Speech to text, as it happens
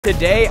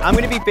Today, I'm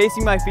going to be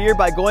facing my fear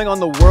by going on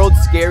the world's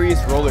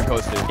scariest roller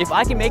coaster. If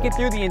I can make it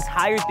through the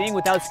entire thing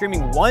without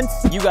screaming once,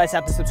 you guys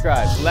have to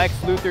subscribe. Lex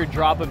Luthor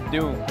Drop of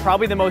Doom.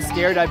 Probably the most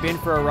scared I've been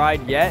for a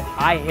ride yet.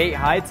 I hate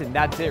heights, and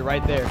that's it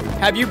right there.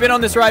 Have you been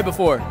on this ride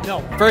before?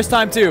 No. First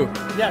time too?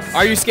 Yes.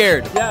 Are you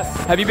scared? Yes.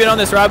 Have you been on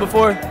this ride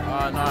before? No,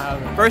 I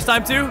haven't. First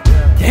time too?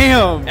 Yeah.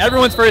 Damn.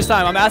 Everyone's first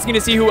time. I'm asking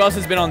to see who else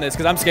has been on this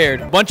because I'm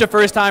scared. Bunch of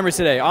first timers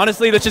today.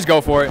 Honestly, let's just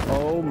go for it.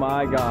 Oh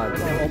my God.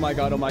 Oh my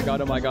God, oh my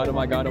God, oh my God, oh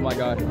my God, oh my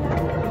God.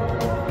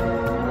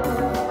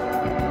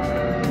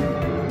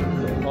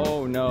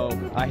 Oh no,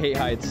 I hate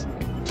heights.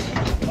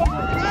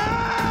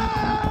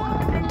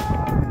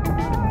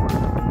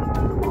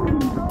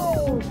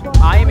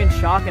 I am in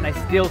shock and I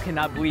still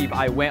cannot believe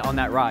I went on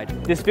that ride.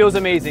 This feels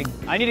amazing.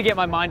 I need to get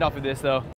my mind off of this though.